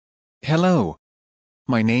Hello.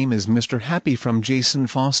 My name is Mr. Happy from Jason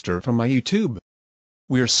Foster from my YouTube.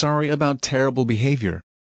 We're sorry about terrible behavior.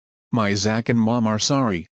 My Zach and Mom are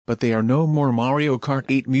sorry, but they are no more. Mario Kart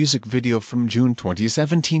 8 music video from June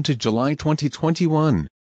 2017 to July 2021.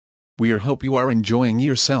 We hope you are enjoying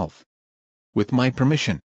yourself. With my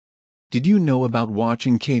permission. Did you know about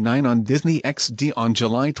watching K9 on Disney XD on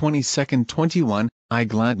July 22, 21? I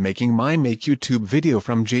glad making my YouTube video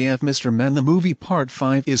from JF. Mr. Man the movie part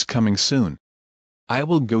 5 is coming soon. I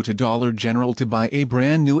will go to Dollar General to buy a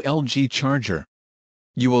brand new LG charger.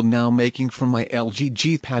 You will now making from my LG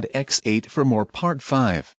G Pad X8 for more part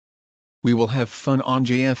 5. We will have fun on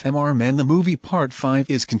JFMR Man the movie part 5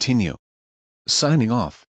 is continue. Signing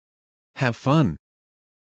off. Have fun.